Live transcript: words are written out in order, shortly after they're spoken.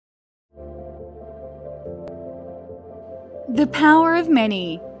The power of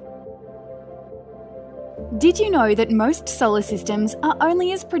many. Did you know that most solar systems are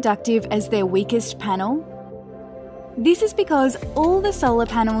only as productive as their weakest panel? This is because all the solar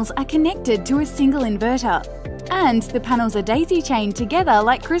panels are connected to a single inverter, and the panels are daisy-chained together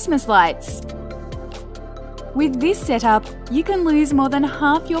like Christmas lights. With this setup, you can lose more than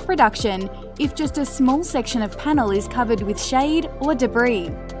half your production if just a small section of panel is covered with shade or debris.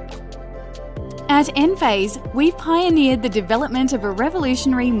 At Enphase, we've pioneered the development of a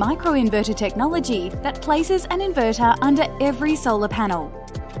revolutionary microinverter technology that places an inverter under every solar panel.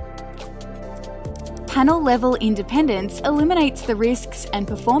 Panel-level independence eliminates the risks and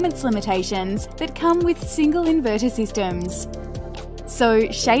performance limitations that come with single inverter systems.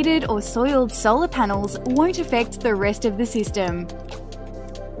 So, shaded or soiled solar panels won't affect the rest of the system.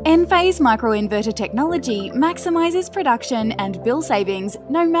 Enphase microinverter technology maximizes production and bill savings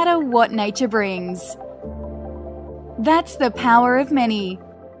no matter what nature brings. That's the power of many.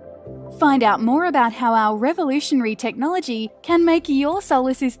 Find out more about how our revolutionary technology can make your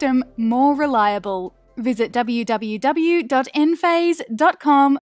solar system more reliable. Visit www.enphase.com